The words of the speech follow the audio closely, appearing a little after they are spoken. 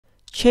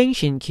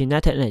change in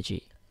kinetic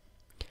energy.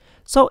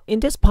 So in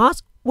this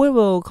part, we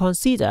will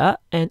consider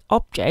an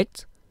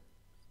object.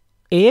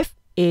 If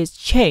it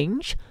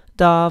changes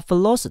the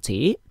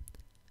velocity,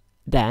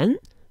 then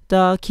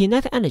the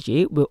kinetic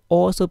energy will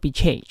also be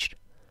changed.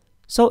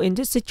 So in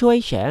this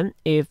situation,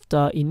 if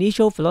the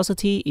initial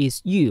velocity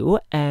is u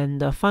and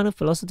the final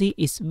velocity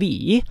is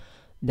v,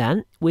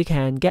 then we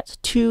can get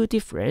two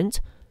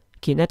different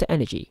kinetic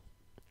energy.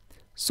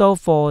 So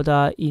for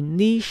the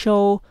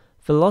initial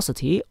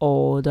velocity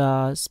or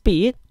the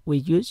speed, we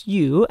use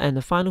u, and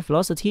the final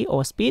velocity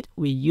or speed,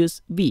 we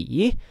use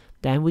v.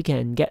 Then we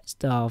can get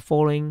the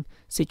following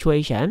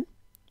situation.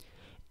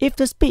 If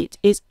the speed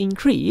is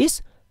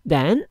increased,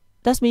 then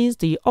that means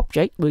the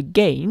object will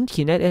gain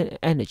kinetic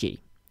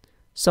energy.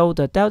 So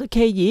the delta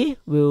Ke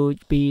will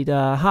be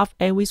the half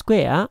mv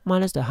square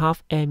minus the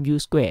half mu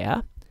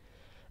square.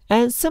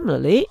 And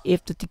similarly,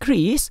 if the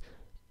decrease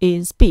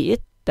in speed,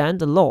 then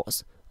the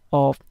loss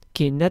of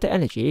kinetic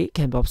energy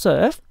can be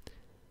observed.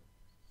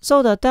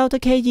 So the delta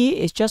Ke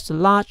is just the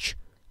large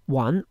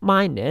one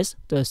minus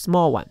the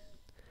small one.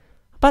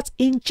 But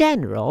in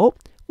general,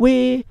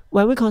 when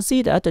we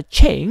consider the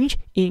change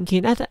in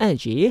kinetic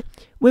energy,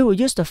 we will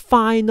use the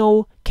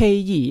final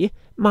Ke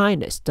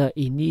minus the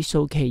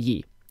initial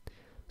Ke.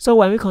 So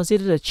when we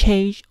consider the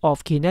change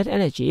of kinetic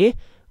energy,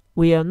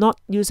 we are not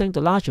using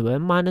the larger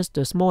one minus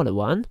the smaller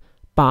one,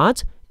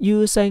 but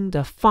using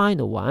the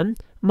final one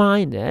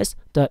minus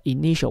the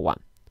initial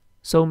one.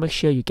 So make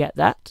sure you get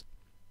that.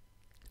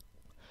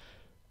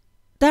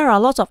 There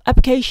are lots of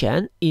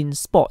applications in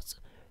sports.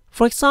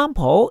 For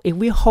example, if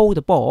we hold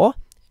the ball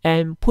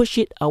and push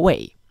it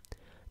away,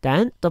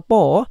 then the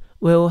ball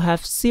will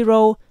have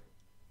zero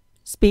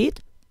speed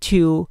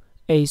to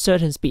a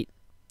certain speed.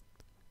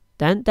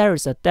 Then there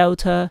is a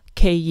delta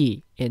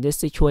Ke in this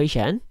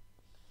situation.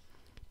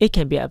 It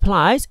can be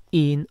applied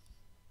in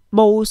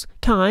most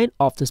kind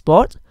of the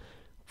sport,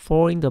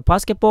 following the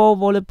basketball,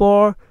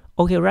 volleyball,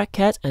 hockey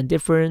racket, and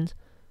different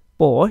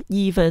ball,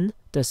 even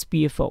the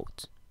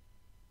spearfield.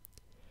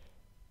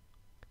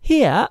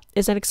 Here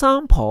is an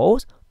example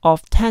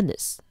of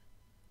tennis.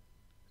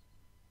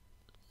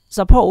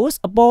 Suppose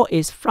a ball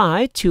is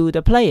fly to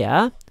the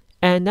player,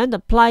 and then the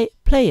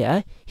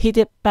player hit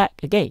it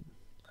back again.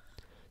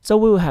 So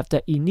we will have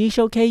the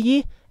initial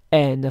Ke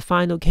and the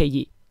final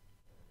Ke.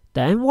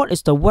 Then what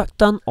is the work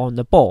done on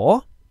the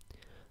ball?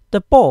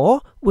 The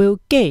ball will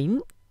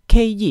gain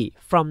Ke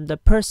from the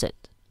person.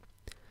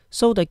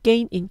 So the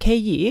gain in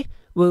Ke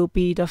will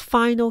be the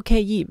final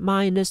Ke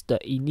minus the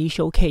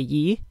initial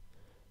Ke.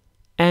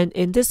 And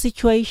in this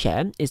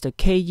situation is the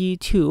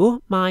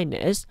Ke2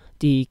 minus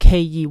the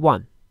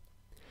Ke1.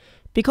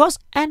 Because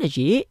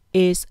energy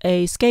is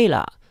a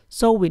scalar,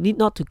 so we need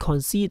not to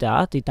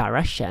consider the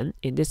direction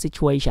in this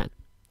situation.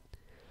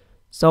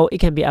 So it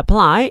can be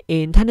applied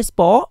in tennis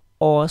ball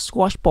or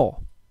squash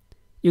ball.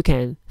 You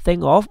can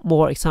think of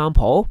more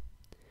example.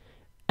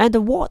 And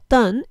the work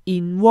done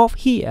involved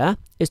here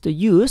is the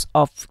use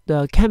of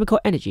the chemical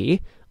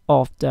energy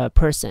of the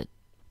person.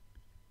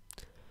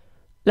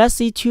 Let's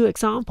see two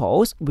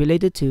examples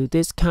related to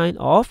this kind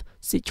of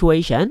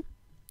situation.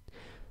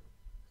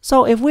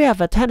 So if we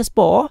have a tennis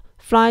ball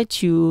fly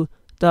to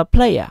the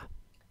player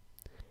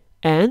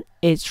and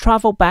it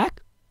travels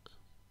back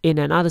in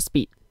another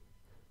speed.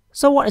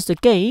 So what is the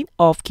gain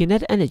of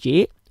kinetic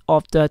energy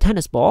of the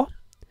tennis ball?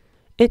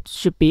 It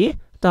should be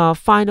the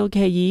final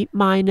Ke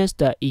minus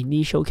the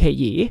initial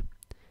Ke.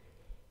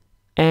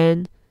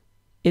 And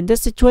in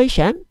this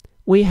situation,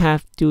 we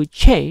have to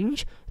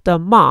change the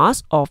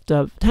mass of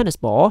the tennis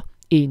ball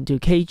into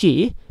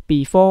kg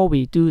before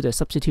we do the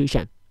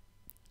substitution.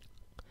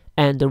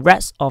 And the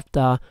rest of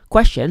the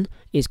question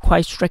is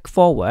quite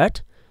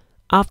straightforward.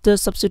 After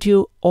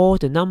substitute all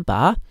the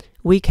number,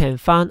 we can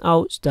find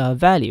out the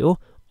value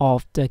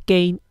of the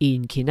gain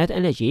in kinetic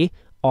energy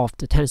of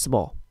the tennis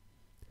ball.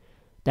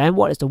 Then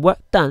what is the work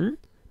done?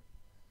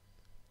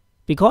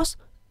 Because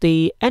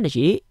the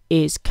energy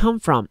is come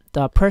from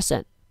the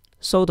person,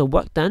 so the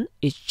work done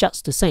is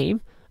just the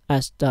same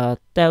as the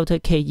delta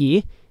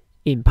Ke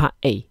in part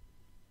A.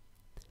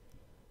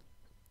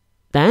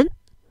 Then,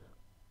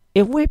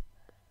 if we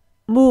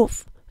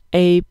move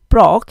a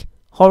block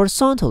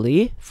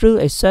horizontally through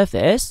a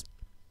surface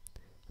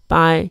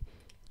by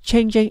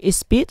changing its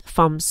speed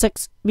from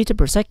 6 meters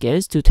per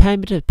second to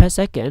 10 meters per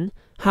second,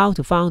 how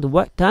to find the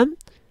work done?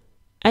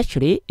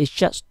 Actually, it's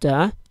just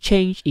the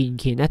change in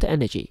kinetic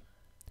energy.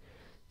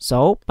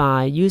 So,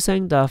 by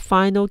using the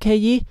final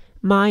Ke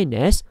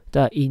minus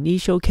the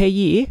initial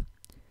Ke,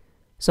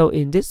 so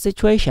in this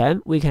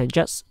situation, we can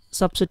just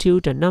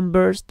substitute the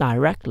numbers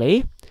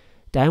directly.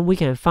 Then we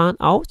can find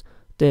out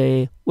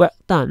the work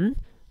done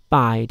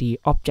by the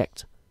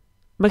object.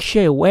 Make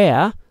sure you're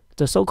aware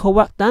the so-called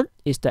work done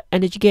is the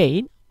energy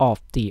gain of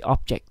the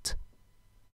object.